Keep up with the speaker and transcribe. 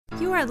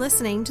You are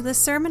listening to the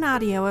sermon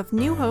audio of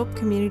New Hope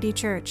Community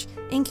Church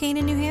in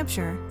Canaan, New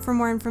Hampshire. For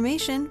more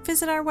information,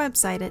 visit our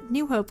website at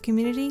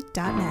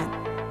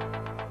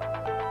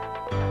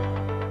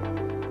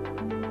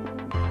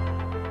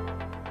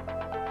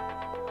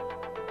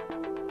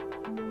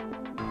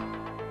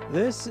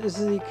This is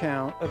the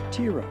account of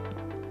Terah.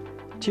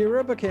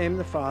 Terah became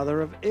the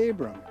father of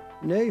Abram,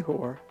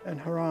 Nahor, and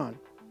Haran.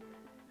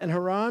 And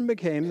Haran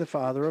became the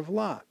father of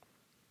Lot.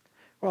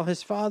 While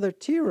his father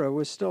Terah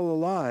was still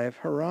alive,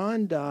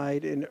 Haran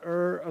died in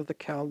of the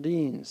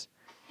Chaldeans,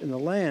 in the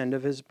land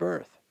of his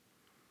birth.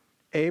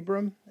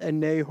 Abram and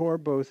Nahor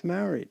both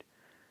married.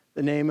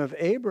 The name of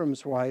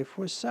Abram's wife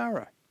was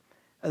Sarah,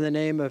 and the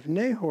name of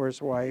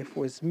Nahor's wife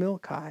was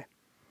Milcah.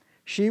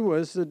 She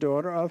was the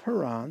daughter of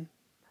Haran,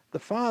 the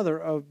father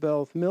of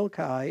both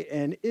Milcah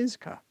and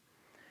Iscah.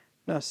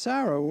 Now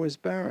Sarai was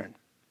barren,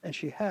 and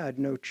she had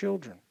no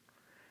children.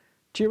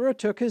 Terah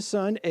took his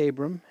son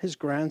Abram, his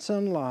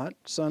grandson Lot,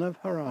 son of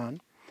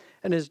Haran,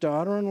 and his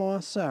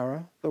daughter-in-law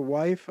Sarah, the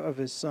wife of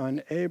his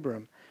son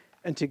Abram,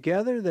 and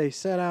together they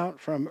set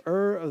out from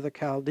of the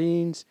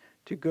Chaldeans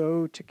to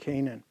go to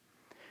Canaan.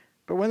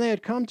 But when they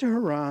had come to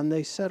Haran,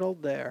 they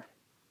settled there.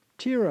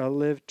 Terah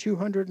lived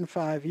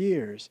 205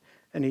 years,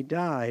 and he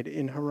died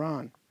in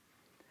Haran.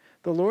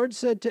 The Lord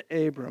said to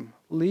Abram,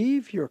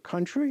 "Leave your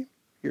country,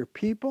 your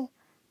people,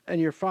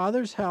 and your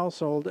father's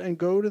household, and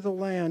go to the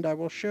land I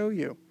will show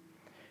you.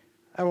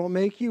 I will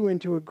make you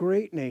into a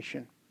great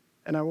nation,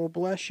 and I will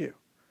bless you.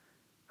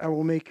 I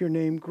will make your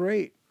name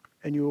great,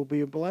 and you will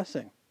be a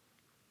blessing.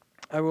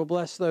 I will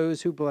bless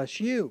those who bless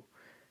you,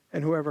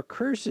 and whoever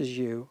curses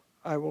you,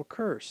 I will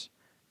curse,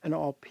 and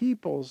all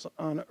peoples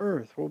on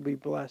earth will be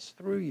blessed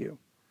through you."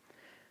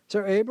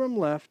 So Abram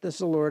left as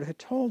the Lord had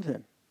told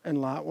him,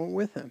 and Lot went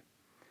with him.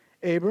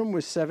 Abram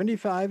was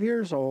 75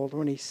 years old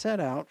when he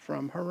set out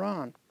from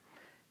Haran.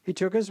 He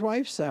took his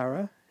wife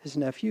Sarah, his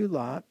nephew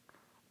Lot,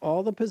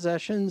 all the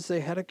possessions they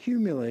had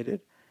accumulated,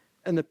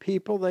 and the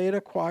people they had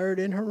acquired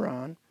in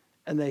Haran,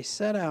 and they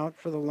set out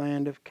for the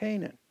land of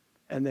Canaan,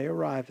 and they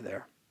arrived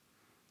there.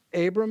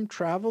 Abram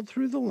traveled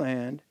through the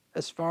land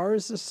as far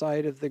as the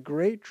site of the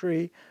great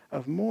tree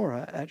of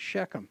Moreh at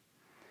Shechem.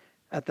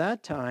 At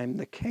that time,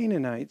 the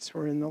Canaanites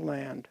were in the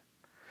land.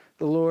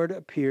 The Lord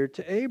appeared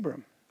to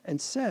Abram and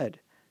said,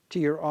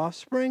 "To your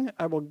offspring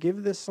I will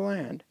give this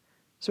land."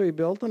 So he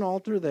built an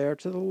altar there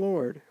to the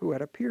Lord who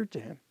had appeared to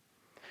him.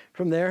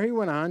 From there he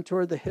went on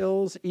toward the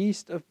hills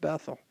east of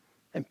Bethel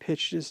and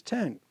pitched his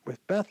tent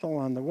with Bethel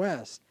on the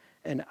west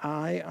and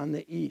Ai on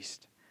the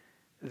east.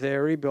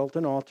 There he built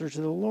an altar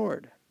to the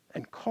Lord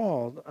and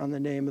called on the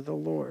name of the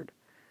Lord.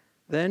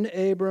 Then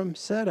Abram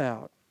set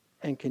out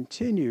and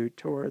continued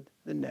toward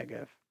the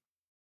Negev.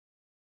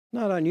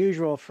 Not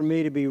unusual for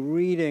me to be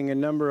reading a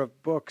number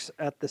of books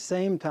at the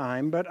same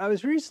time, but I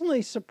was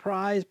recently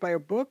surprised by a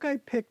book I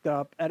picked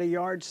up at a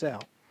yard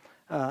sale.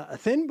 A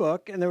thin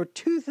book, and there were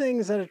two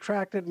things that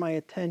attracted my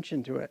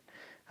attention to it.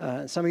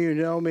 Some of you who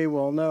know me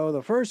will know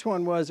the first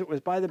one was it was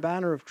by the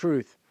Banner of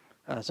Truth.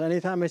 So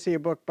anytime I see a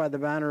book by the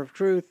Banner of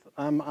Truth,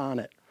 I'm on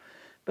it.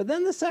 But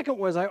then the second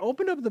was I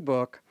opened up the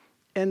book,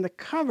 and the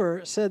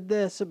cover said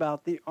this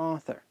about the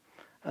author.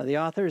 The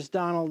author is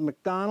Donald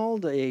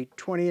MacDonald, a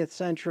 20th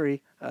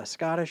century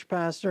Scottish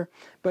pastor.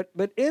 But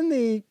in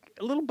the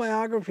little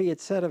biography it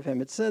said of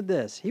him, it said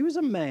this: he was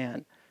a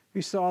man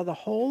who saw the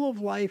whole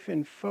of life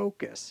in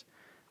focus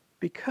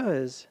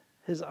because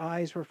his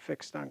eyes were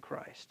fixed on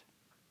Christ.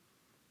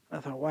 I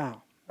thought,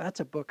 wow, that's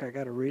a book I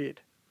got to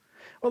read.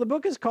 Well, the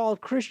book is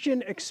called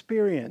Christian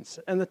Experience,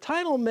 and the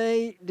title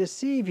may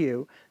deceive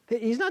you.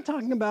 He's not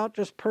talking about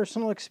just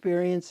personal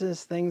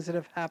experiences, things that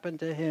have happened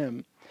to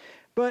him,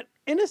 but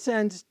in a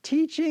sense,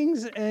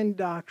 teachings and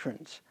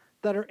doctrines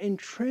that are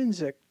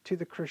intrinsic to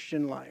the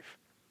Christian life.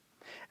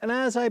 And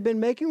as I've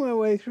been making my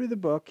way through the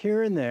book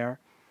here and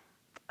there,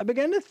 I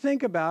began to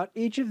think about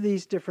each of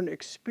these different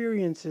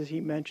experiences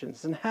he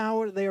mentions and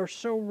how they are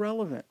so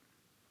relevant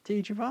to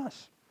each of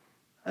us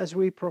as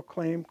we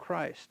proclaim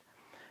Christ.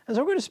 And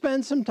so we're going to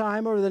spend some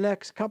time over the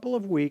next couple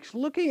of weeks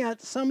looking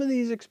at some of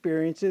these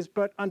experiences,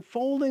 but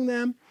unfolding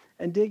them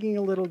and digging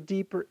a little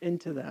deeper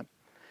into them.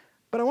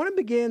 But I want to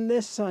begin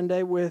this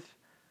Sunday with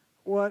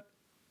what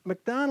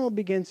MacDonald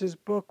begins his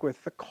book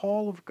with, the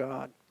call of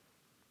God.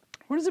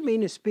 What does it mean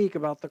to speak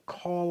about the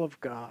call of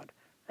God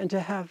and to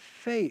have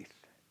faith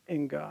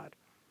in God?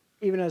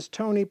 Even as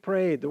Tony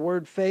prayed, the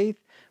word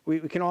faith, we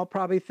can all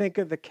probably think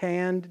of the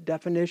canned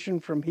definition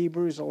from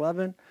Hebrews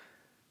 11,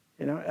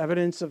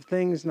 evidence of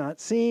things not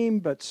seen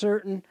but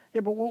certain.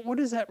 Yeah, but what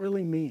does that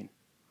really mean?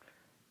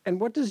 And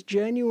what does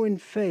genuine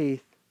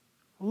faith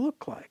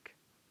look like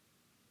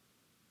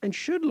and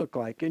should look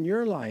like in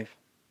your life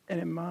and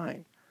in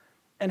mine?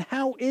 And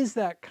how is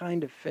that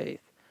kind of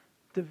faith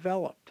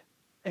developed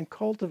and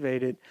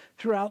cultivated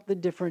throughout the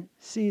different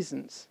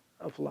seasons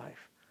of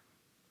life?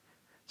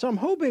 So I'm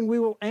hoping we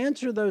will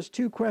answer those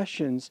two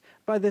questions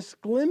by this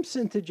glimpse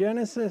into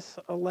Genesis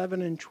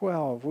 11 and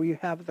 12, where you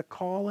have the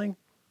calling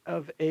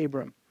of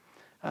Abram,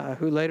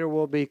 who later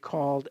will be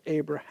called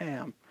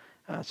Abraham.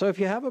 So if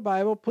you have a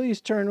Bible,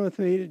 please turn with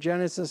me to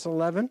Genesis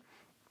 11.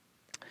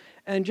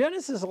 And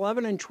Genesis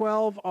 11 and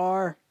 12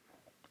 are,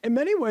 in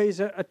many ways,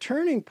 a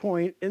turning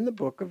point in the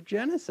book of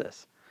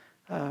Genesis.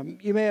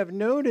 You may have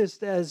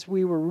noticed as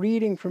we were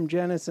reading from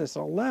Genesis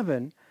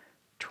 11,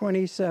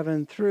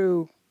 27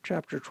 through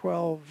chapter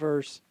 12,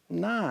 verse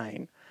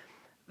 9,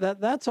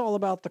 that's all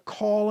about the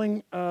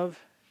calling of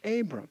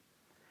Abram.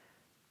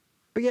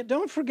 But yet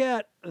don't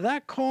forget,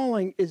 that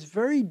calling is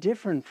very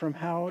different from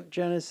how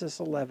Genesis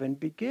 11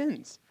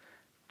 begins.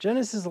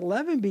 Genesis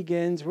 11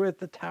 begins with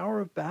the Tower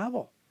of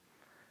Babel,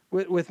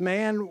 with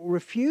man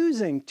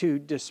refusing to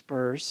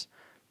disperse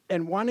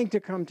and wanting to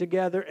come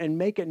together and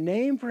make a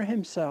name for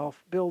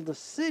himself, build a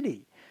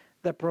city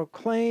that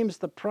proclaims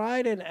the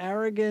pride and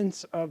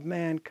arrogance of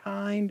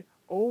mankind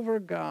over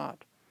God.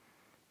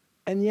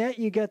 And yet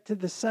you get to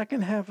the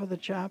second half of the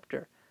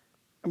chapter,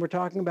 and we're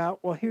talking about,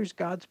 well, here's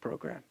God's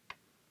program.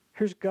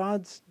 Here's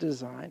God's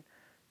design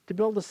to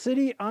build a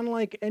city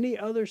unlike any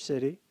other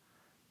city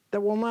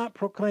that will not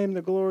proclaim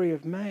the glory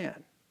of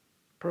man,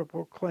 but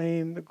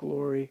proclaim the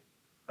glory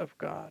of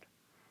God.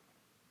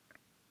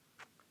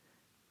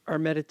 Our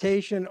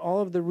meditation,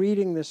 all of the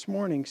reading this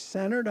morning,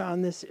 centered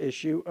on this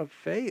issue of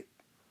faith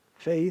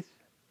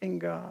in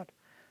God.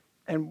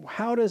 And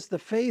how does the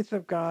faith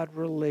of God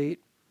relate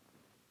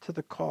to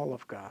the call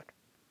of God?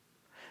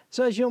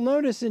 So as you'll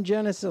notice in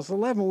Genesis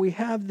 11, we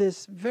have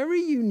this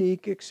very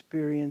unique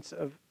experience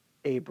of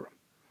Abram.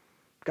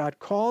 God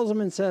calls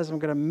him and says, I'm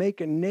going to make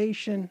a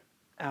nation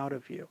out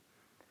of you.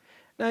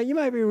 Now, you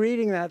might be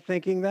reading that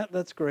thinking,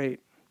 that's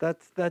great.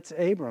 That's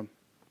Abram.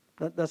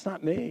 That's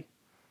not me.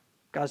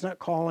 God's not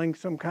calling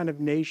some kind of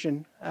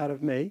nation out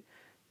of me,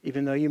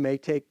 even though you may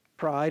take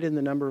pride in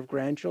the number of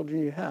grandchildren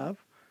you have.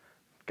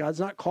 God's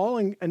not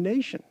calling a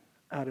nation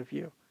out of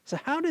you. So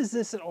how does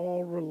this at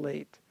all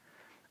relate?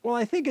 Well,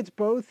 I think it's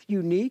both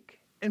unique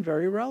and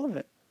very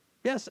relevant.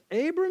 Yes,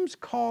 Abram's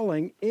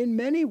calling in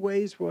many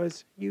ways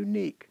was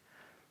unique.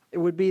 It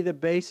would be the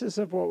basis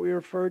of what we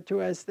referred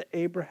to as the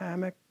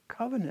Abrahamic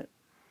covenant,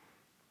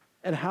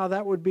 and how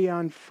that would be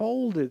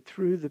unfolded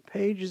through the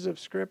pages of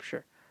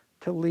Scripture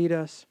to lead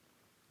us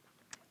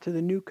to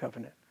the new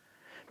covenant.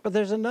 But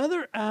there's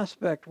another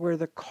aspect where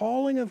the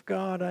calling of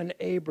God on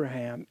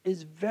Abraham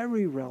is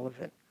very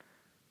relevant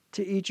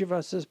to each of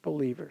us as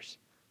believers,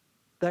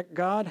 that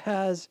God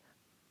has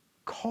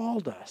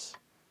called us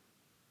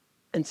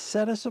and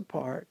set us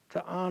apart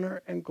to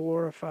honor and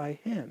glorify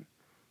Him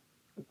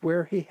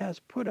where He has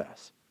put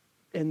us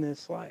in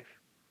this life.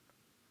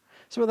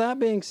 So with that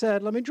being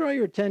said, let me draw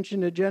your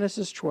attention to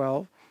Genesis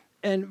 12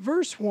 and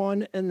verse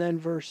 1 and then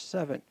verse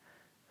 7.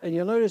 And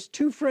you'll notice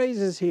two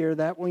phrases here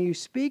that when you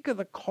speak of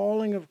the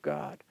calling of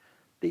God,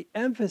 the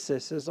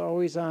emphasis is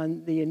always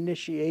on the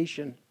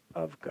initiation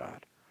of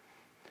God.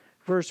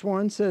 Verse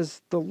 1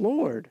 says, the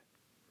Lord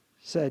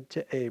said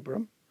to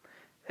Abram.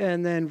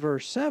 And then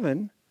verse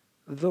 7,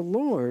 the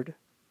Lord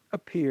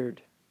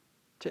appeared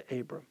to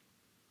Abram.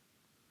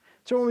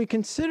 So when we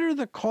consider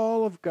the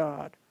call of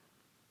God,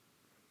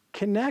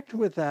 connect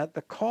with that.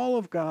 The call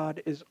of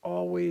God is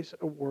always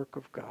a work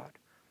of God.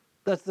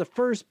 That's the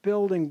first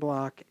building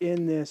block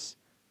in this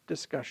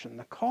discussion.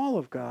 The call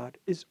of God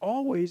is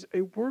always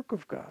a work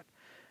of God.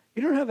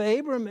 You don't have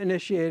Abram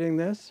initiating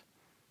this,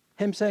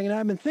 him saying,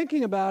 I've been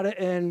thinking about it,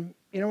 and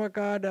you know what,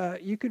 God,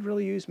 you could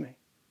really use me.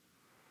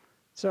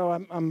 So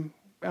I'm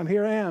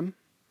here I am.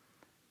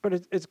 But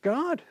it's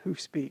God who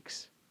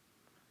speaks.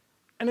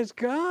 And it's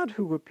God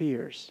who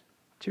appears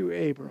to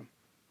Abram.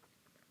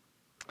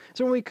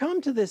 So when we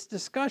come to this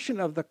discussion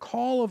of the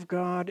call of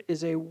God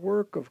is a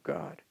work of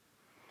God,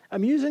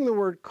 I'm using the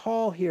word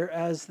call here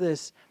as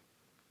this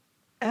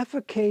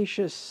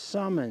efficacious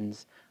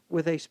summons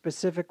with a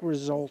specific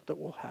result that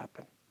will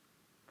happen.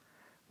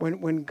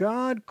 When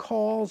God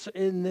calls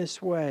in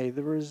this way,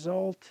 the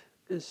result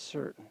is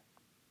certain.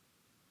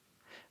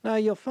 Now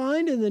you'll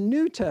find in the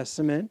New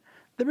Testament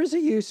there is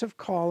a use of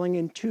calling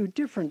in two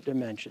different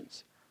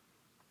dimensions.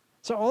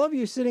 So all of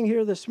you sitting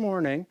here this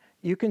morning,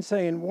 you can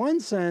say in one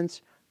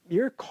sense,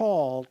 you're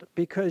called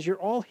because you're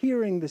all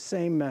hearing the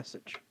same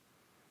message.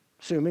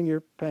 Assuming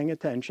you're paying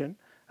attention,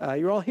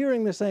 you're all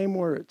hearing the same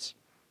words.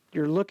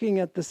 You're looking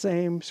at the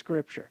same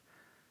Scripture.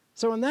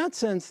 So in that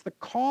sense, the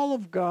call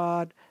of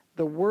God,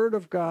 the Word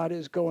of God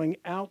is going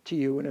out to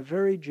you in a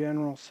very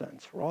general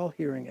sense. We're all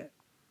hearing it.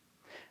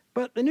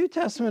 But the New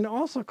Testament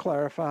also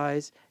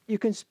clarifies you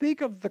can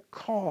speak of the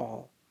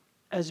call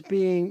as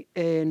being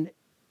an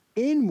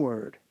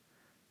inward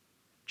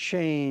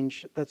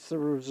change that's the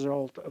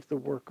result of the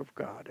work of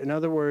God. In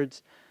other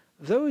words,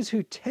 those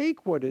who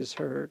take what is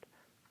heard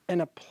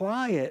and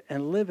apply it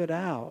and live it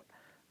out,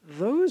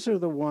 those are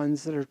the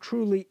ones that are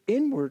truly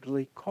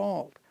inwardly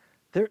called.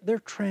 They're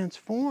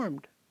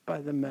transformed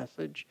by the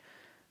message,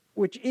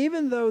 which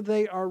even though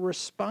they are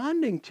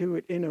responding to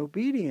it in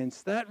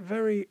obedience, that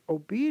very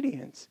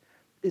obedience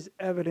is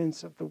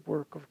evidence of the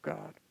work of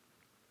God,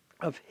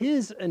 of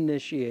His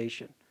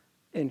initiation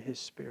in His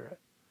Spirit,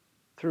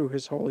 through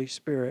His Holy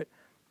Spirit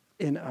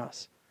in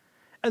us.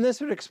 And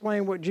this would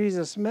explain what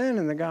Jesus meant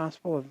in the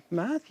Gospel of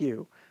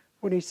Matthew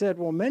when he said,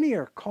 well, many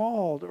are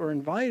called or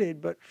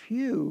invited, but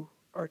few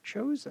are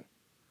chosen.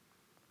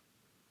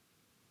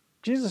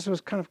 Jesus was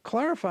kind of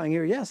clarifying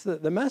here, yes,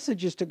 the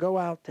message is to go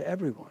out to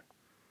everyone.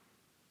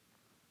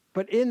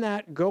 But in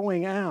that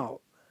going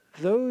out,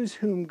 those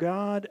whom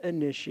God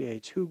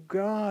initiates, who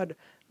God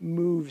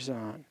moves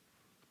on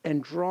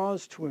and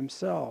draws to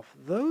himself,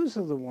 those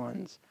are the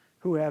ones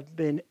who have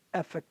been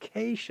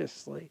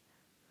efficaciously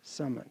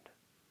summoned.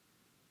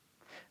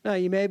 Now,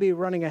 you may be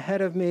running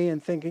ahead of me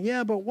and thinking,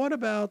 yeah, but what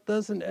about,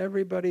 doesn't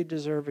everybody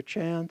deserve a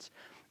chance?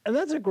 And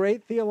that's a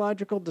great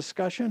theological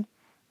discussion.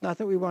 Not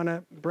that we want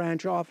to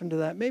branch off into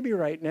that maybe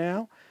right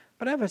now,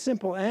 but I have a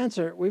simple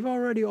answer. We've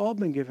already all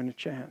been given a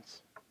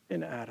chance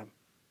in Adam.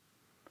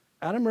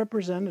 Adam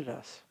represented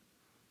us.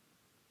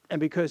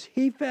 And because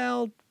he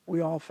failed, we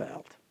all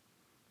failed.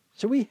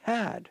 So we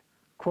had,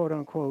 quote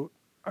unquote,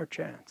 our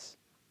chance,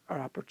 our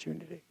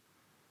opportunity.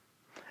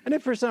 And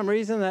if for some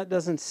reason that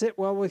doesn't sit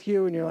well with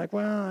you and you're like,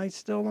 well, I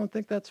still don't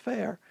think that's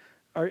fair,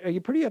 are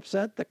you pretty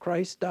upset that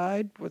Christ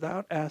died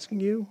without asking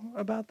you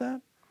about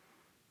that?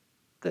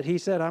 That he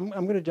said, I'm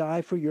going to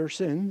die for your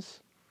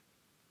sins?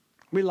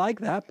 We like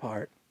that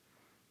part.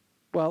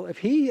 Well, if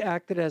he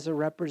acted as a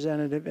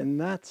representative in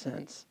that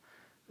sense,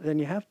 then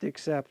you have to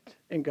accept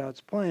in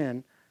God's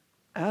plan,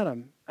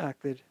 Adam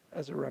acted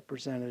as a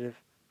representative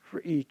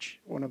for each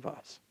one of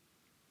us.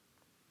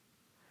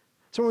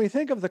 So when we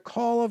think of the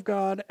call of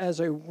God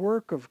as a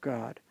work of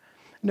God,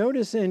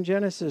 notice in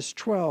Genesis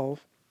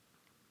 12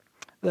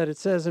 that it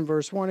says in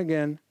verse 1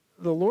 again,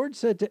 the Lord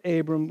said to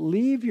Abram,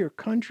 leave your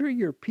country,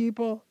 your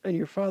people, and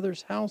your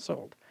father's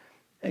household,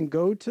 and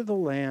go to the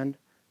land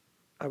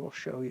I will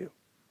show you.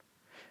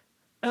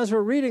 As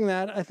we're reading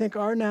that, I think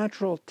our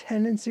natural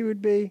tendency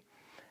would be,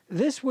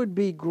 this would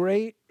be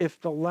great if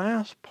the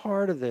last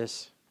part of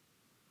this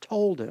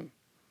told him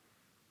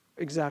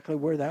exactly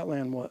where that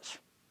land was.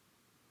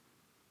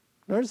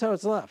 Notice how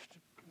it's left.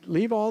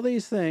 Leave all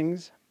these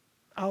things,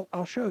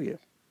 I'll show you.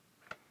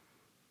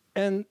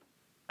 And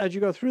as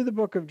you go through the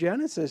book of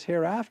Genesis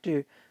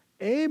hereafter,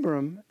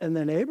 Abram and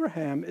then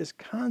Abraham is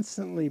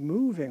constantly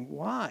moving.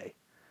 Why?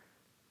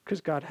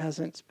 Because God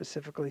hasn't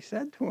specifically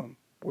said to him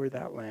where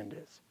that land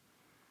is.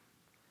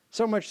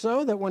 So much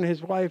so that when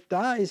his wife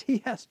dies,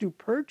 he has to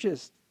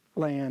purchase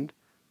land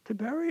to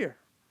bury her.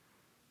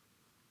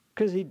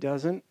 Because he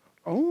doesn't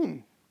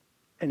own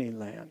any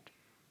land.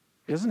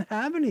 He doesn't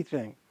have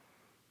anything.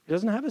 He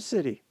doesn't have a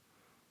city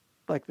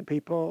like the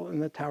people in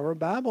the Tower of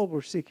Babel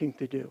were seeking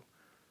to do.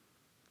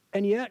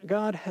 And yet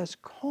God has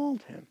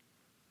called him.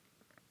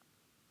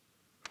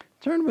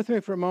 Turn with me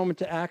for a moment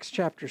to Acts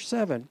chapter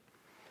 7,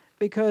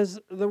 because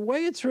the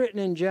way it's written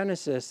in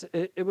Genesis,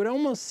 it would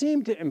almost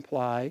seem to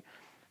imply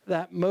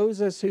that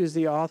Moses, who's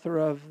the author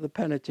of the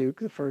Pentateuch,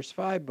 the first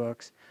 5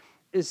 books,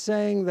 is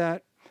saying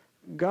that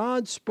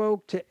God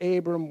spoke to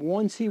Abram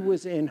once he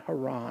was in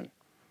Haran.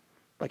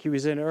 Like he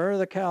was in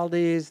the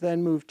Chaldeans,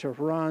 then moved to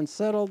Haran,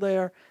 settled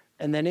there,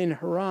 and then in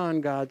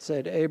Haran, God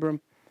said,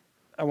 Abram,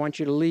 I want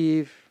you to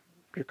leave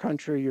your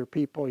country, your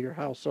people, your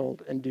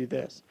household, and do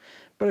this.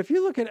 But if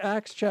you look at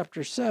Acts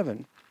chapter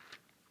 7,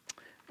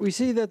 we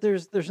see that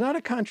there's not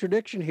a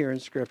contradiction here in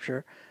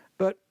Scripture,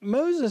 but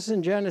Moses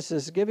in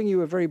Genesis is giving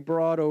you a very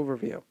broad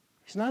overview.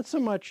 He's not so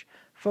much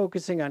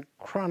focusing on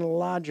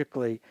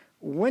chronologically,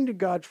 when did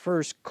God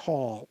first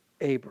call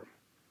Abram?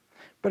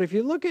 But if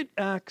you look at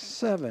Acts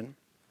 7,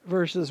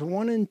 verses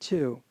 1 and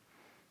 2,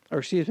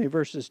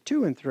 verses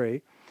 2 and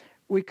 3,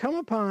 we come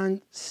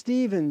upon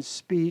Stephen's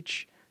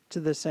speech to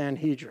the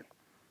Sanhedrin.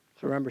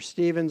 So remember,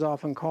 Stephen's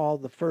often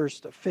called the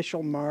first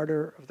official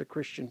martyr of the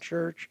Christian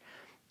church.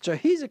 So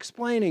he's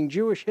explaining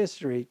Jewish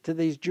history to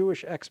these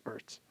Jewish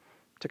experts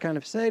to kind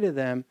of say to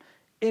them,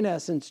 in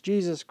essence,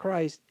 Jesus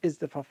Christ is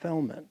the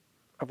fulfillment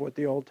of what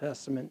the Old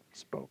Testament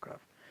spoke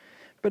of.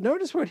 But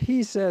notice what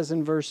he says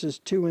in verses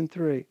 2 and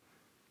 3.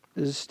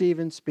 This is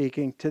Stephen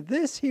speaking. To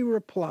this he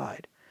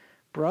replied,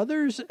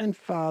 brothers and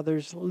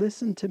fathers,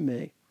 listen to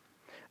me.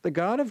 The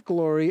God of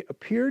glory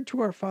appeared to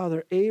our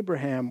father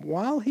Abraham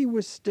while he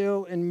was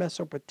still in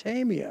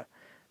Mesopotamia,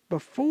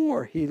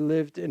 before he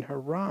lived in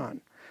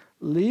Haran.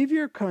 Leave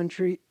your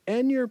country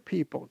and your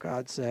people,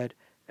 God said,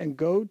 and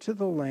go to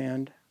the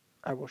land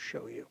I will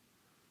show you.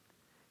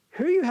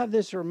 Here you have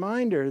this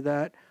reminder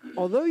that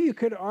although you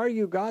could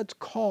argue God's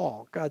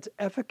call, God's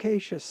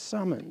efficacious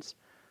summons,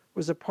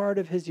 was a part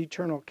of his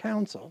eternal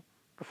counsel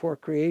before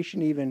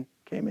creation even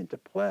came into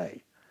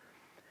play,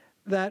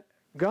 that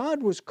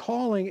God was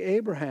calling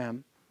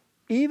Abraham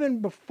even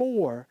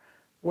before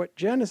what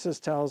Genesis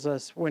tells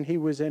us when he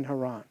was in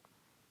Haran.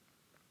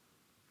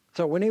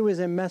 So when he was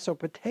in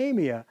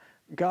Mesopotamia,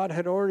 God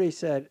had already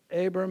said,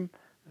 Abram,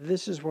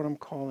 this is what I'm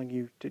calling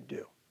you to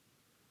do.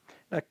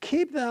 Now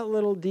keep that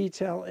little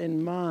detail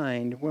in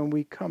mind when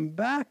we come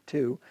back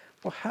to,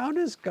 well, how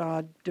does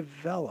God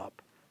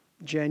develop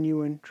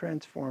genuine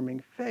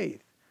transforming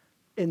faith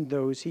in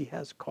those he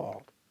has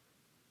called?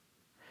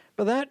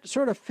 But that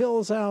sort of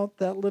fills out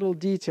that little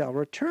detail.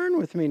 Return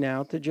with me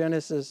now to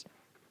Genesis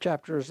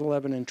chapters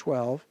 11 and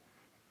 12.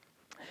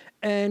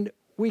 And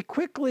we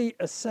quickly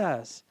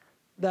assess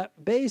that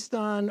based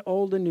on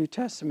Old and New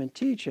Testament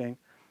teaching,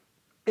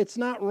 it's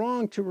not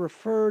wrong to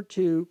refer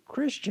to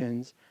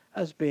Christians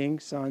as being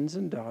sons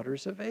and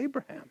daughters of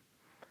Abraham.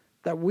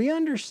 That we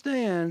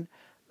understand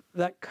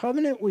that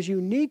covenant was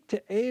unique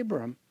to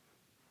Abram,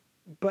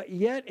 but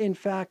yet in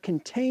fact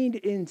contained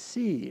in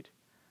seed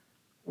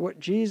what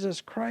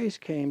Jesus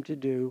Christ came to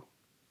do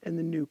in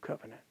the new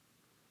covenant.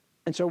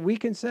 And so we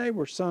can say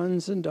we're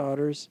sons and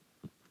daughters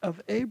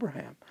of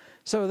Abraham.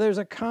 So there's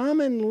a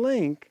common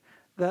link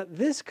that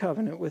this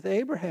covenant with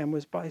Abraham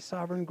was by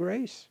sovereign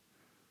grace.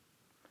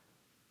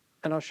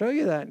 And I'll show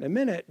you that in a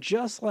minute,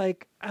 just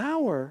like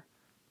our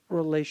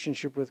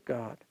relationship with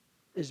God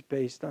is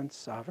based on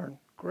sovereign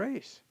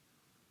grace.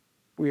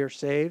 We are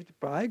saved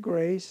by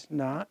grace,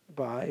 not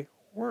by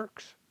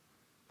works.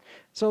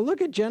 So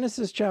look at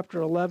Genesis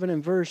chapter 11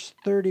 and verse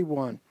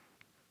 31.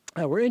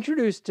 We're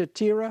introduced to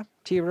Terah,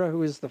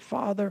 who is the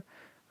father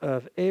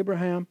of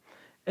Abraham.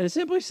 And it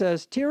simply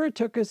says, Terah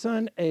took his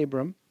son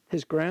Abram,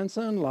 his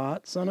grandson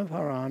Lot, son of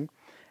Haran,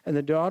 and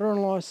the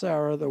daughter-in-law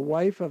Sarah, the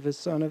wife of his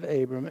son of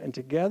Abram, and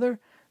together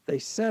they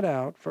set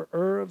out for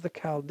of the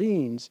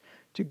Chaldeans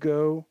to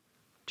go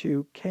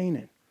to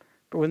Canaan.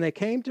 But when they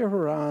came to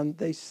Haran,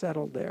 they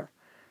settled there.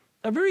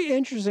 Now, very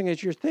interesting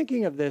as you're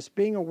thinking of this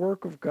being a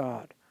work of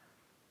God.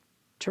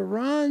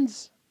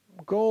 Tehran's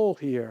goal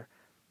here,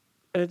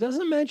 and it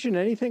doesn't mention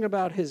anything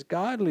about his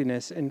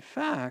godliness. In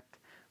fact,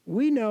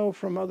 we know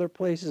from other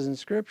places in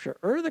Scripture,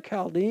 the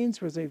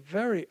Chaldeans was a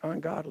very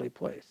ungodly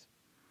place.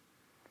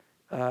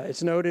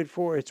 It's noted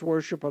for its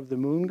worship of the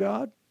moon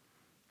god,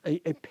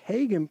 a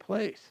pagan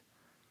place.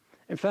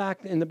 In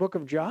fact, in the book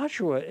of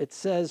Joshua, it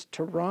says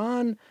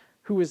Terah,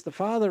 who is the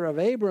father of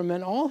Abram,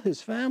 and all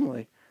his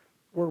family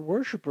were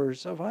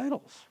worshipers of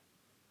idols.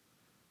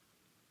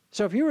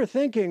 So if you were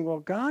thinking, well,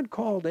 God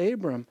called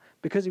Abram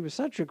because he was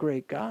such a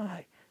great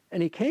guy,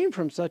 and he came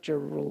from such a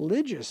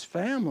religious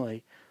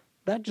family,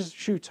 that just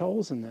shoots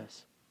holes in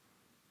this.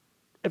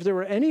 If there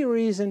were any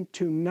reason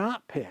to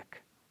not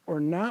pick or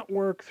not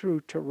work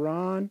through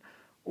Terah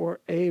or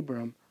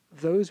Abram,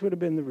 those would have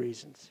been the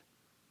reasons.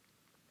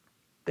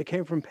 They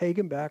came from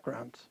pagan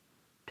backgrounds,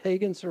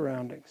 pagan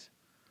surroundings.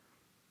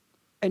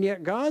 And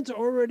yet God's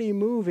already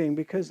moving,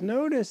 because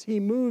notice he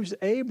moves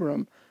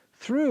Abram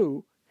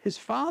through his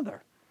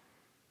father.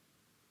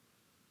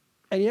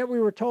 And yet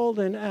we were told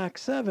in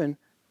Acts 7,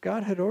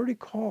 God had already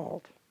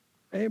called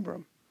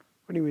Abram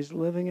when he was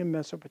living in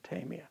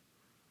Mesopotamia.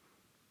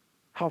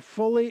 How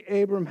fully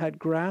Abram had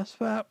grasped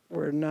that,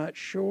 we're not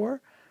sure.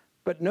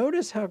 But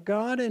notice how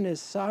God in his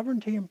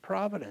sovereignty and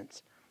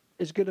providence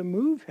is going to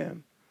move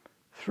him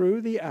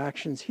through the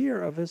actions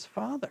here of his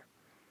father.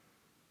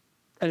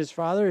 And his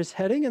father is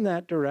heading in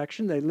that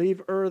direction. They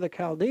leave the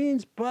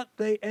Chaldeans, but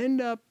they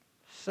end up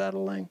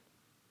settling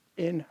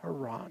in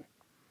Haran.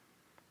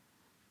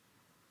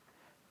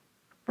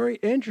 Very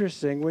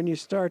interesting when you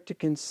start to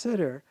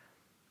consider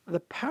the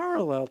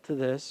parallel to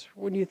this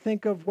when you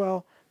think of,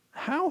 well,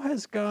 how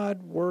has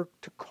God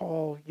worked to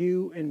call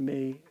you and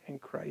me in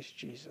Christ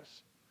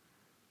Jesus?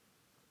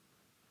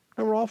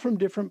 And we're all from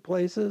different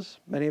places.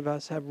 Many of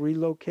us have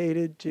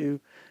relocated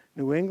to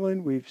New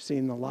England. We've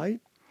seen the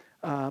light.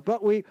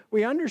 But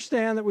we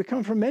understand that we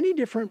come from many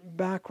different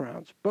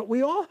backgrounds, but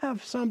we all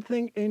have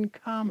something in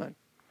common.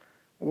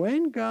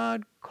 When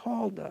God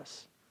called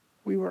us,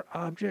 we were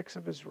objects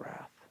of his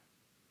wrath.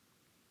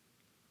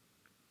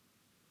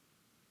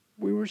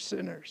 We were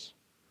sinners.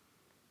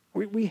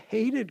 We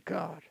hated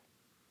God.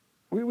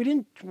 We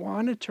didn't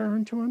want to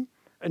turn to him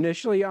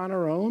initially on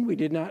our own. We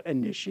did not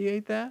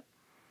initiate that.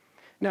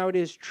 Now, it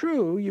is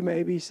true, you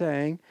may be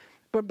saying,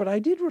 but I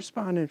did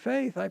respond in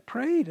faith. I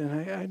prayed,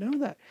 and I know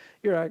that.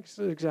 You're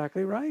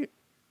exactly right.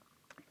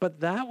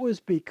 But that was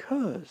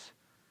because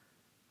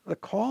the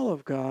call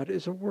of God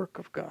is a work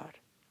of God.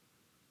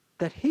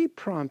 That he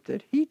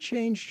prompted, he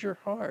changed your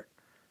heart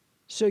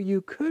so you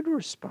could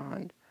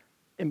respond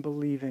in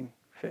believing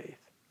faith.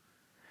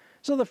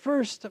 So the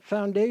first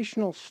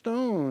foundational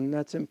stone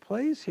that's in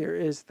place here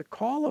is the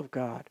call of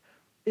God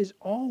is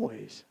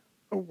always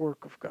a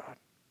work of God.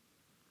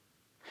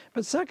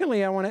 But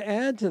secondly, I want to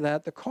add to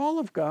that, the call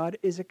of God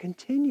is a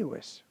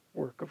continuous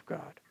work of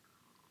God.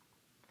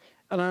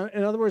 And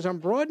in other words, I'm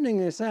broadening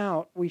this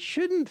out. We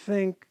shouldn't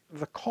think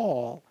the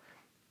call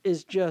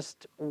is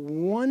just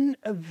one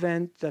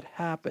event that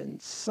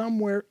happened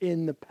somewhere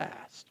in the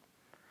past.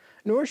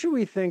 Nor should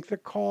we think the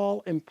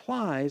call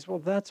implies, well,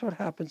 that's what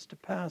happens to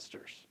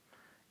pastors.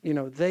 You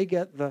know, they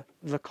get the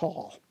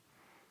call.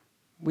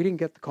 We didn't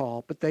get the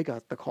call, but they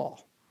got the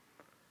call.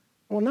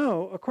 Well,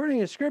 no,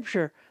 according to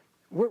Scripture,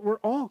 we're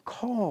all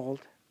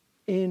called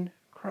in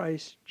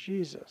Christ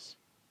Jesus.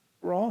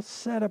 We're all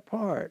set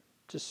apart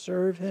to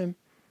serve him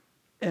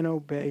and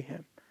obey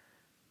him.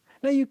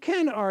 Now, you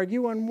can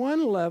argue on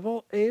one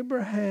level,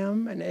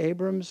 Abraham and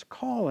Abram's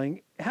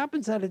calling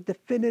happens at a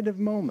definitive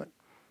moment.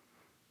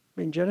 I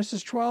mean,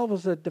 Genesis 12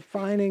 is a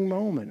defining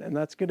moment, and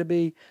that's going to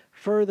be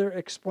further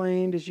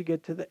explained as you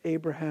get to the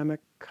Abrahamic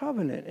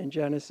covenant in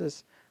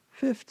Genesis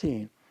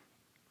 15.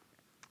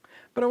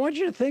 But I want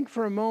you to think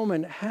for a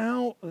moment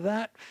how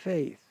that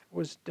faith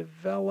was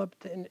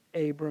developed in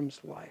Abram's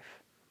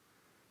life.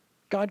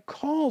 God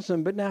calls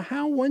him, but now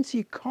how, once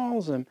he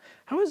calls him,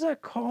 how is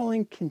that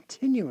calling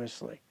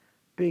continuously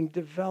being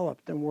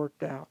developed and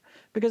worked out?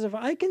 Because if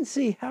I can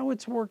see how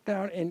it's worked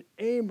out in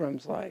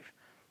Abram's life,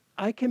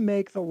 I can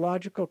make the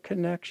logical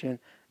connection.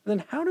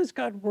 Then how does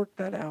God work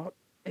that out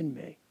in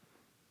me?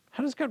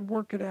 How does God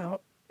work it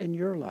out in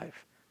your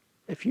life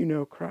if you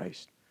know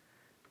Christ?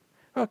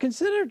 Well,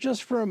 consider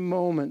just for a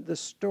moment the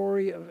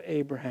story of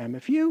Abraham.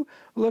 If you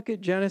look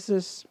at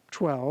Genesis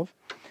 12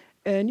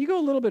 and you go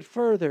a little bit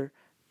further,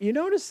 you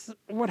notice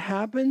what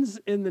happens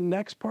in the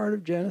next part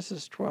of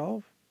Genesis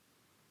 12?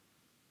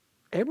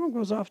 Abram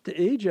goes off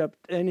to Egypt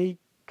and he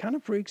kind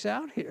of freaks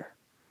out here.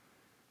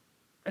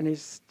 And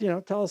he's,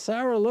 tells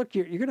Sarah, look,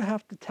 you're going to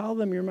have to tell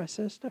them you're my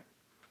sister.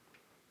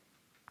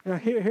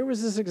 Here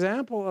was this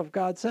example of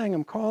God saying,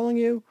 I'm calling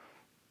you,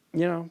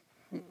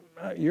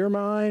 you're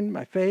mine,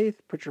 my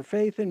faith, put your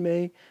faith in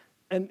me.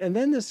 And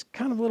then this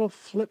kind of little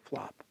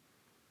flip-flop.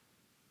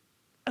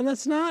 And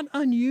that's not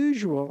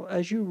unusual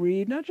as you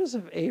read, not just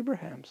of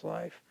Abraham's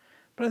life,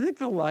 but I think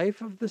the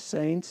life of the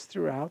saints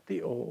throughout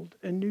the Old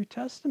and New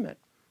Testament.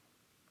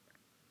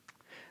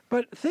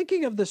 But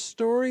thinking of the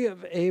story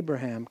of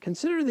Abraham,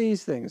 consider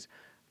these things.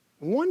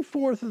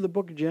 1/4 of the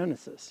book of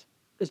Genesis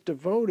is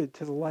devoted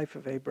to the life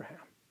of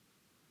Abraham,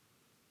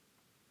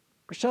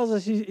 which tells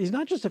us he's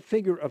not just a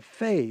figure of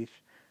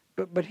faith,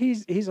 but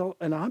he's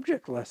an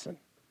object lesson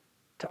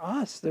to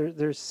us.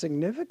 There's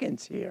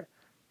significance here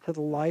to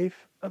the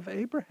life of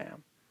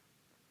Abraham.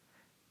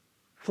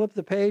 Flip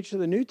the page to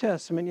the New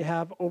Testament, you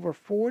have over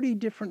 40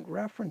 different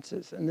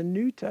references in the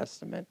New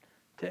Testament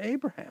to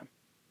Abraham.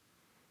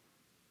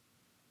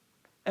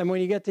 And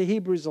when you get to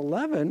Hebrews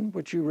 11,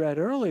 which you read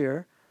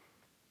earlier,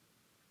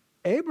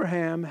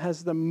 Abraham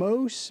has the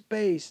most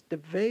space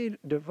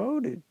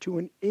devoted to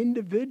an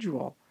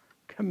individual,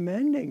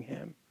 commending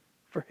him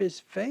for his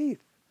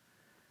faith.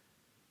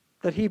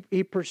 That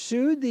he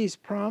pursued these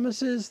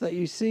promises that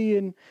you see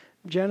in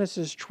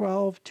Genesis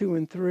 12, 2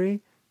 and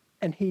 3,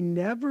 and he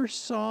never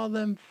saw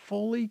them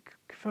fully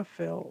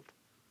fulfilled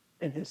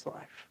in his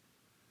life.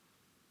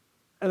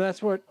 And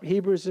that's what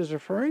Hebrews is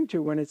referring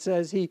to when it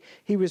says he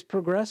was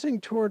progressing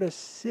toward a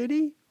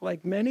city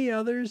like many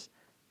others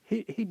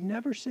he'd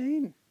never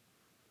seen.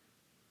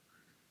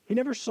 He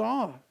never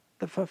saw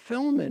the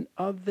fulfillment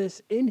of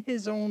this in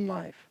his own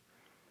life.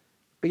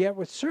 But yet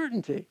with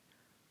certainty,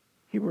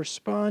 he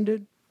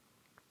responded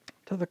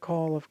to the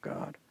call of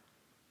God.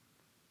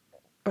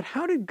 But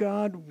how did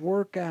God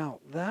work out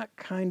that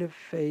kind of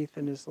faith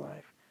in his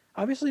life?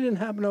 Obviously it didn't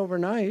happen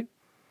overnight.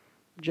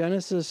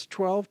 Genesis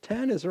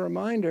 12:10 is a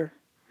reminder.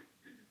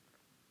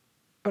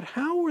 But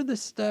how were the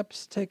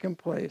steps taking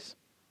place?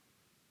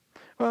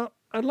 Well,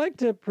 I'd like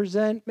to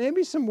present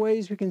maybe some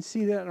ways we can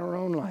see that in our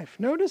own life.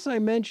 Notice I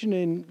mentioned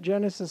in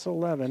Genesis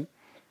 11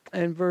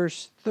 and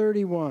verse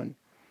 31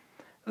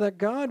 that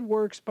God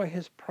works by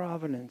his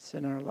providence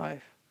in our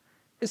life.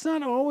 It's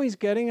not always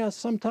getting us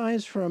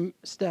sometimes from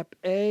step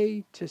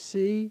A to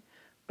C,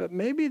 but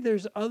maybe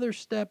there's other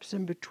steps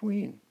in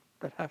between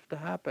that have to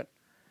happen.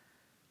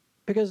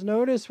 Because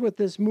notice with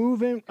this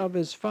movement of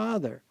his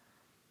father,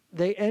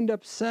 they end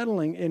up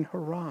settling in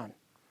Haran.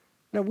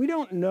 Now, we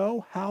don't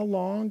know how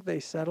long they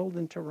settled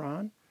in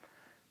Haran.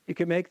 You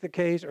can make the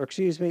case,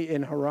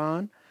 in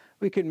Haran.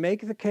 We could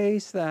make the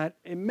case that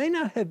it may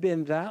not have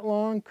been that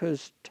long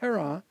because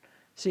Terah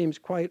seems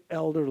quite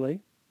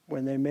elderly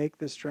when they make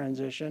this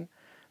transition.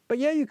 But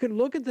yeah, you could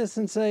look at this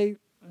and say,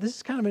 this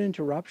is kind of an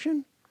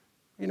interruption.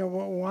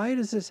 Why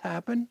does this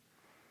happen?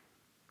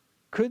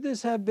 Could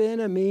this have been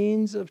a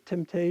means of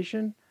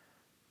temptation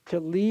to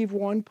leave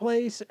one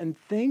place and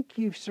think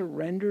you've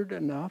surrendered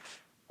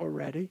enough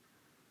already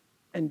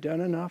and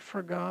done enough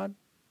for God?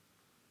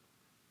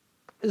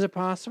 Is it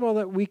possible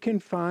that we can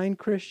find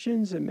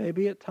Christians, and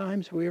maybe at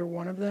times we are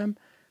one of them,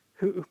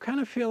 who kind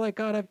of feel like,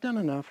 God, I've done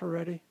enough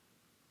already.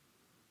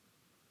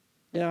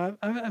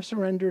 I've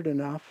surrendered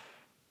enough.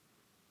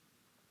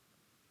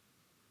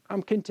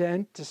 I'm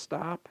content to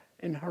stop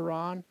in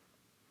Haran.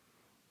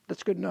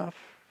 That's good enough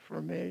for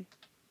me.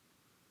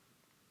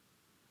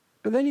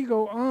 But then you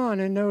go on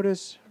and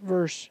notice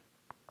verse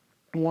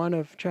 1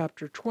 of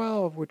chapter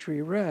 12, which we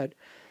read,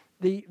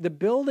 the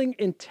building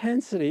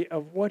intensity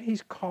of what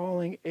he's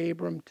calling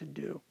Abram to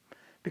do.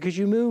 Because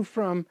you move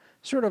from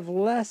sort of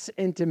less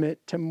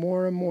intimate to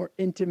more and more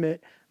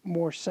intimate,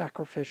 more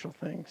sacrificial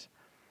things.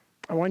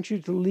 I want you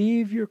to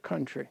leave your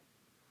country.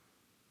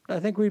 I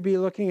think we'd be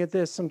looking at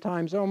this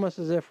sometimes almost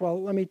as if, well,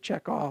 let me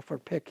check off or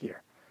pick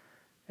here.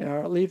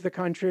 Leave the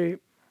country.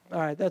 All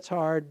right, that's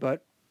hard,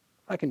 but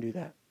I can do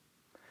that.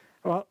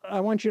 Well, I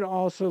want you to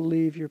also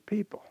leave your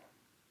people.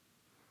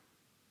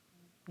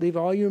 Leave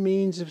all your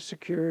means of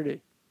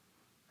security.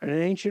 In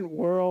an ancient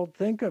world,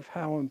 think of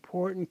how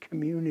important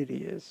community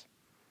is.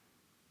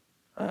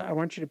 I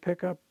want you to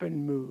pick up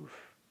and move.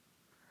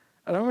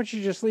 I don't want you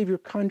to just leave your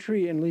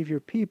country and leave your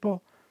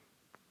people.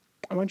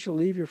 I want you to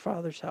leave your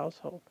father's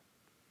household.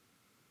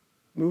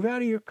 Move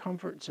out of your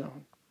comfort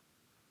zone.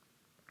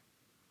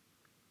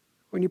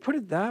 when you put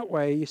it that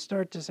way, you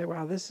start to say,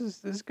 wow, this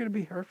is going to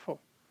be hurtful.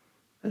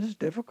 This is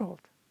difficult.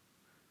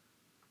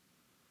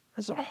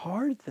 It's a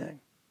hard thing.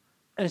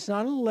 And it's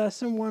not a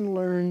lesson one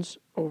learns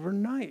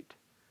overnight,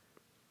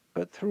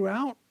 but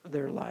throughout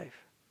their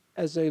life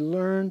as they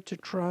learn to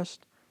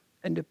trust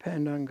and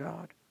depend on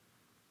God.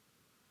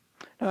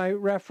 Now, I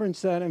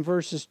referenced that in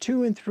verses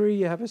 2 and 3,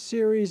 you have a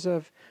series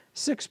of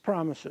 6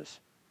 promises.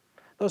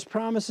 Those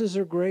promises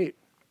are great.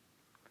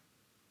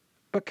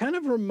 But kind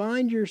of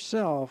remind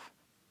yourself,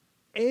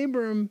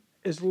 Abram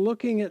is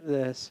looking at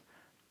this,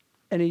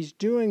 and he's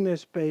doing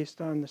this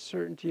based on the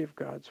certainty of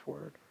God's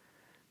word.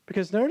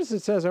 Because notice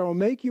it says, I will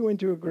make you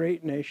into a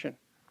great nation.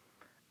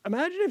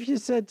 Imagine if you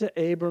said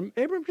to Abram,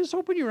 Abram, just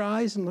open your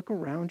eyes and look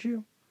around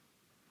you.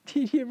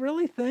 Do you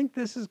really think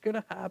this is going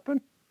to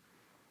happen?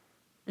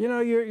 You know,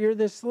 you're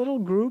this little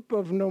group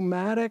of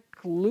nomadic,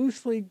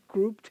 loosely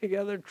grouped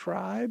together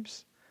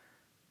tribes,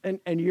 and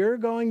you're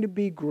going to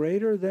be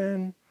greater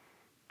than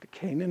the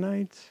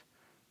Canaanites,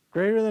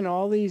 greater than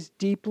all these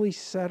deeply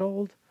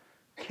settled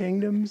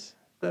kingdoms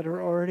that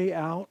are already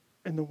out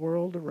in the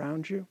world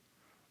around you.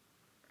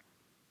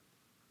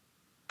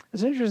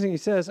 It's interesting, he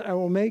says, I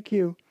will make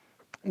you,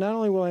 not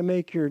only will I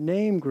make your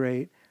name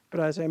great, but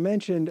as I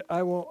mentioned,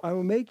 I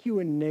will make you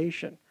a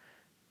nation.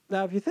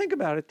 Now, if you think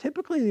about it,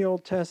 typically in the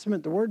Old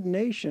Testament, the word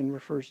nation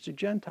refers to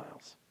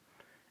Gentiles.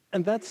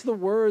 And that's the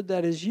word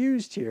that is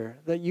used here,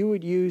 that you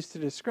would use to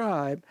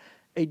describe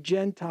a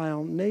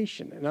Gentile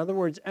nation. In other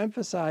words,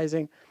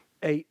 emphasizing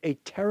a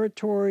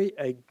territory,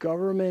 a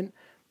government,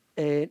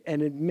 an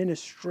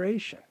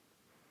administration.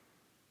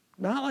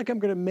 Not like I'm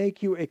going to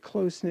make you a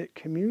close-knit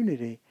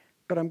community,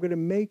 but I'm going to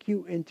make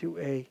you into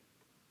a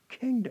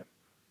kingdom,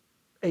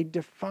 a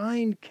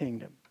defined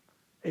kingdom,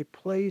 a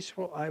place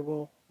where I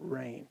will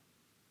reign.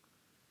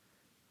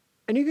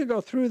 And you could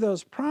go through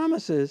those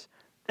promises,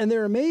 and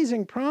they're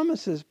amazing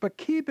promises, but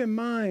keep in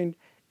mind,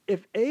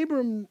 if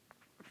Abram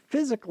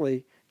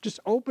physically just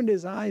opened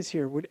his eyes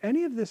here, would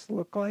any of this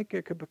look like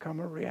it could become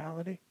a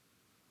reality?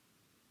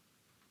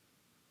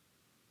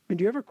 I mean,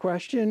 do you ever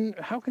question,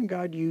 how can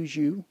God use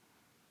you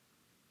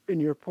in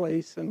your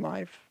place in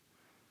life?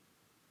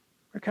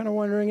 We're kind of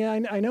wondering,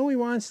 I know he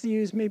wants to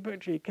use me, but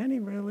gee, can he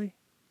really?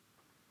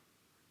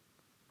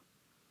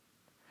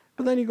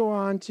 But then you go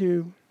on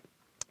to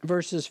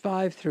verses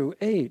 5 through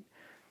 8.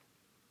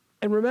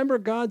 And remember,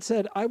 God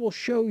said, I will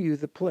show you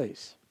the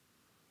place.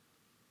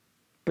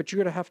 But you're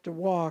going to have to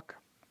walk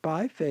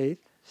by faith,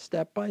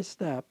 step by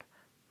step,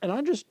 and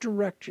I'll just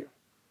direct you.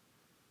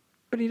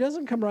 But he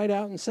doesn't come right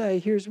out and say,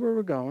 here's where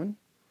we're going.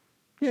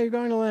 Yeah, you're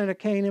going to land of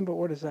Canaan, but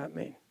what does that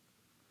mean?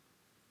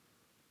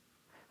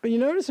 But you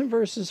notice in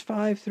verses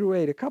 5 through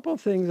 8, a couple of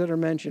things that are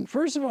mentioned.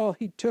 First of all,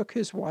 he took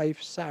his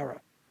wife,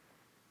 Sarah.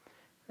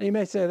 And you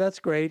may say, that's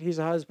great, he's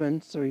a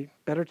husband, so he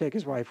better take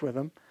his wife with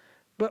him.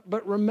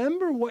 But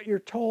remember what you're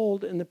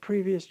told in the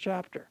previous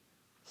chapter.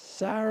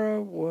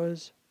 Sarah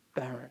was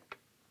barren.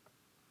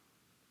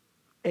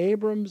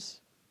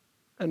 Abram's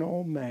an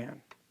old man.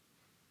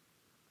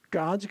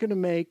 God's going to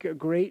make a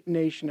great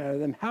nation out of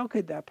them. How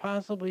could that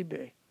possibly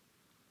be?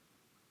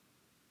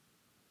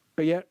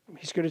 But yet,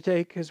 he's going to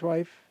take his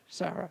wife,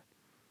 Sarah,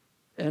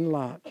 and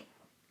Lot.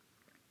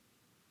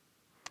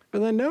 But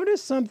then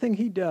notice something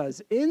he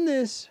does. In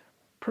this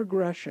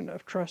progression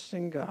of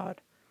trusting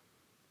God,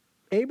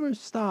 Abram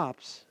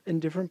stops in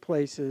different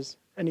places,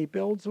 and he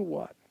builds a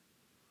what?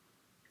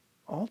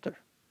 Altar.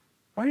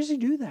 Why does he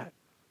do that?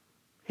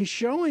 He's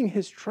showing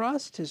his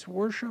trust, his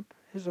worship,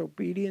 his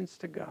obedience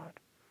to God.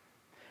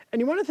 And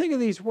you want to think of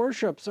these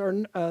worships,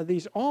 or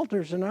these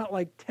altars are not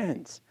like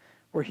tents,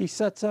 where he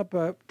sets up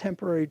a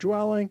temporary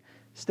dwelling,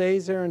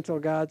 stays there until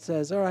God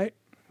says, all right,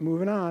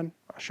 moving on,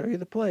 I'll show you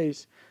the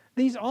place.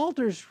 These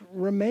altars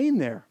remain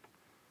there.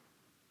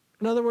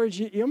 In other words,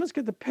 you almost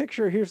get the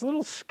picture. Here's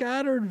little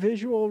scattered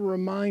visual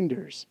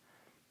reminders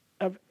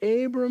of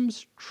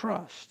Abram's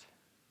trust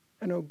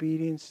and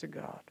obedience to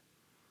God.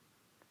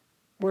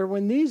 Where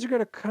when these are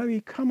going to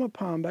be come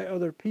upon by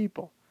other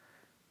people,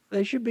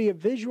 they should be a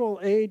visual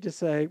aid to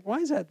say, why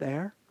is that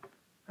there?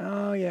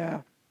 Oh,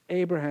 yeah,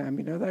 Abraham,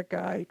 you know that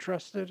guy, he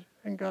trusted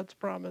in God's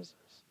promises.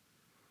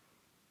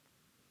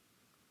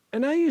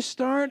 And now you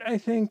start, I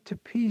think, to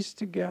piece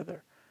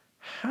together,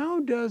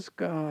 how does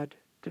God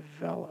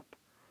develop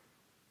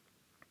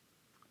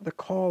the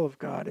call of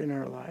God in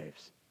our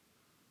lives?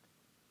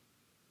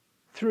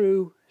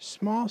 Through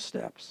small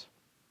steps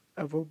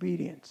of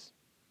obedience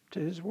to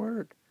his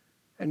word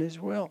and his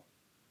will.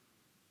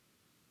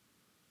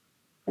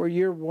 Where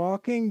you're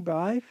walking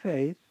by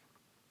faith,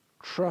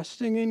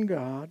 trusting in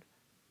God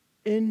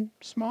in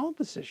small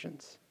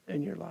decisions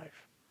in your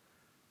life.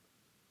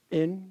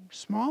 In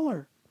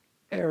smaller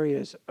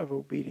areas of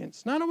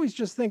obedience. Not always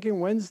just thinking,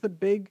 when's the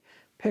big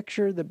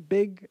picture, the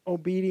big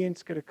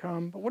obedience going to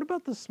come, but what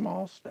about the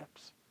small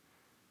steps?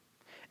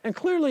 And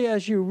clearly,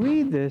 as you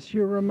read this,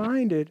 you're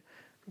reminded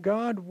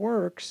God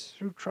works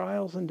through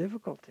trials and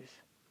difficulties.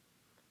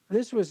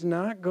 This was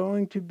not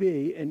going to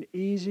be an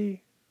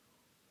easy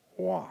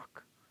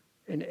walk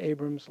in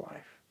Abram's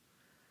life.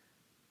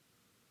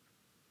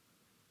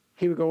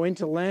 He would go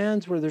into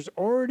lands where there's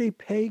already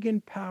pagan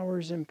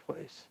powers in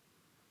place.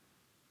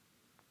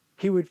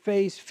 He would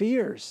face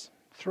fears,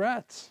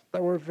 threats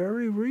that were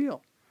very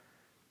real.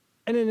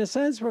 And in a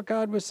sense, what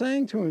God was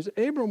saying to him is,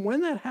 Abram, when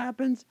that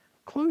happens,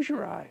 close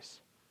your eyes.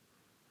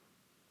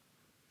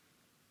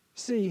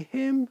 See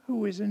him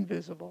who is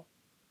invisible.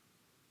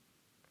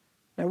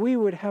 Now, we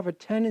would have a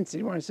tendency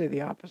to want to say the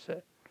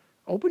opposite.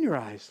 Open your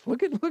eyes.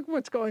 Look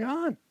what's going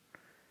on.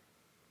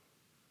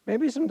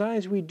 Maybe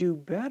sometimes we do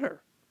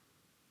better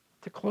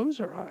to close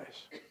our eyes.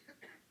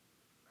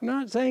 I'm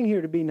not saying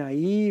here to be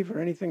naive or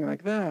anything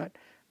like that,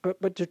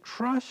 but to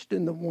trust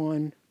in the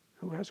one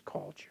who has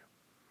called you.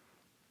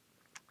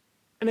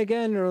 And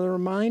again, a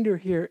reminder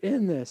here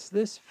in this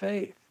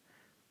faith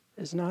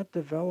is not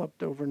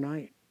developed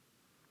overnight,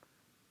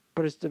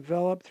 but it's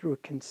developed through a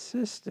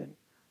consistent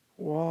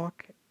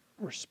walk,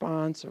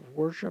 response of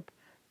worship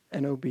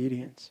and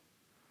obedience.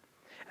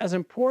 As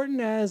important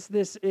as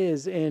this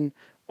is in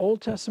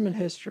Old Testament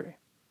history,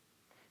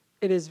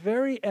 it is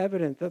very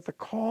evident that the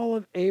call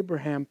of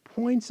Abraham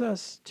points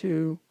us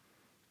to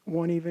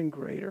one even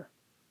greater,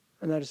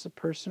 and that is the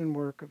person and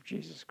work of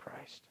Jesus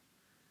Christ.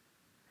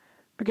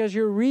 Because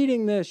you're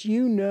reading this,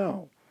 you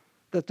know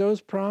that those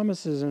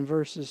promises in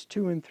verses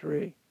 2 and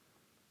 3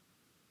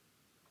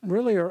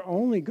 really are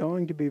only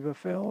going to be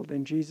fulfilled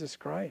in Jesus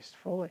Christ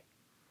fully.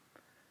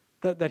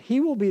 That he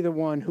will be the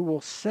one who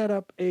will set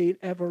up an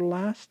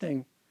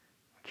everlasting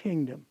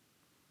kingdom.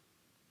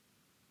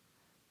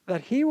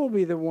 That he will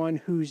be the one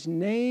whose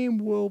name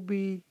will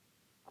be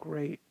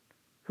great,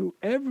 who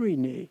every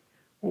knee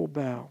will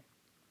bow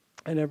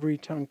and every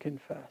tongue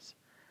confess.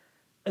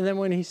 And then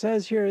when he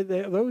says here,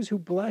 those who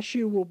bless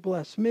you will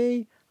bless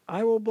me,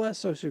 I will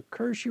bless. Those who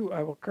curse you,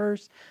 I will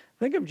curse.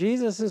 Think of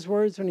Jesus'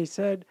 words when he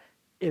said,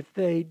 if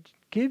they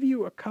give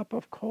you a cup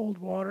of cold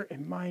water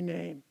in my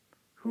name,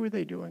 who are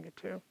they doing it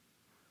to?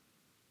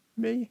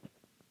 Me.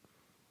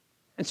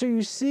 And so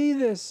you see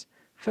this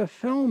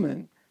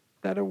fulfillment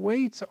that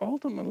awaits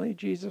ultimately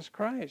Jesus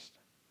Christ.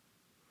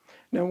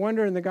 No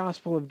wonder in the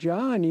Gospel of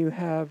John you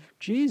have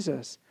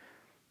Jesus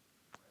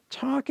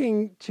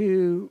talking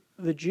to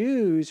the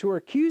Jews who are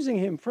accusing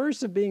him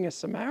first of being a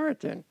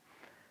Samaritan,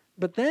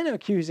 but then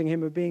accusing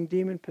him of being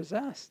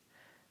demon-possessed.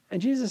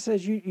 And Jesus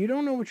says, you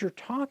don't know what you're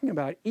talking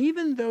about.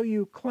 Even though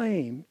you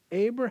claim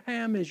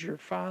Abraham is your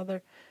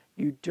father,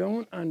 you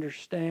don't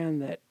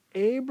understand that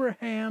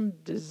Abraham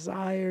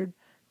desired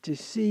to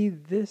see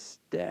this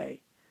day,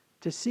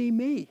 to see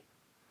me.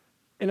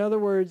 In other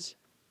words,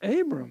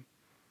 Abram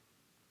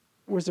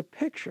was a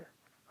picture,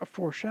 a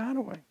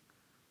foreshadowing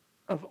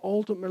of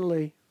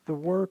ultimately the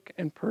work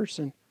and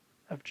person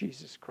of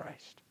Jesus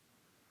Christ.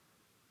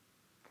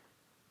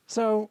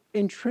 So,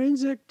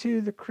 intrinsic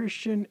to the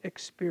Christian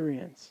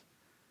experience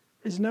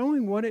is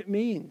knowing what it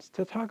means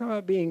to talk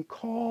about being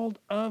called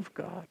of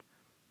God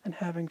and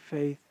having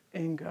faith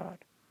in God.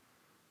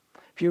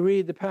 If you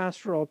read the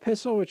pastoral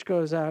epistle, which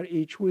goes out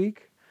each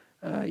week,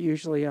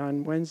 usually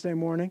on Wednesday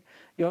morning,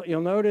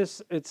 you'll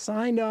notice it's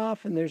signed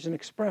off and there's an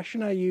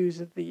expression I use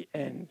at the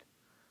end.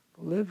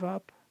 Live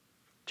up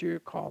to your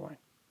calling.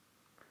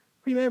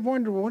 You may have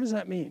wondered, well, what does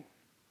that mean?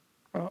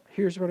 Well,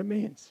 here's what it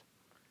means.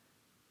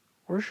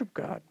 Worship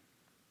God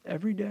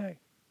every day.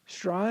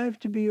 Strive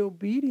to be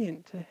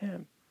obedient to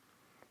him.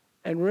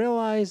 And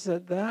realize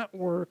that that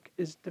work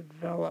is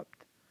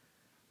developed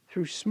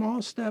through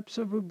small steps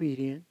of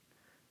obedience,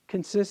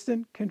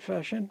 consistent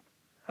confession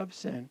of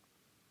sin,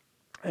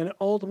 and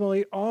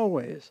ultimately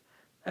always,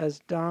 as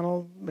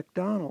Donald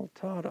MacDonald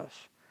taught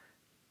us,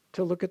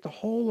 to look at the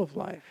whole of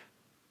life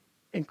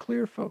in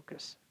clear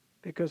focus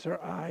because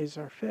our eyes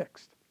are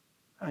fixed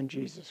on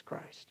Jesus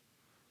Christ.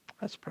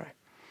 Let's pray.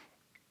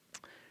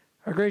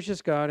 Our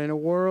gracious God, in a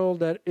world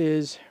that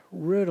is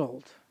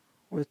riddled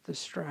with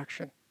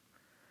distraction,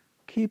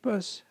 keep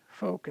us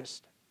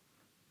focused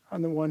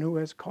on the one who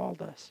has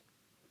called us.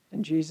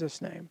 In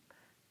Jesus' name,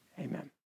 amen.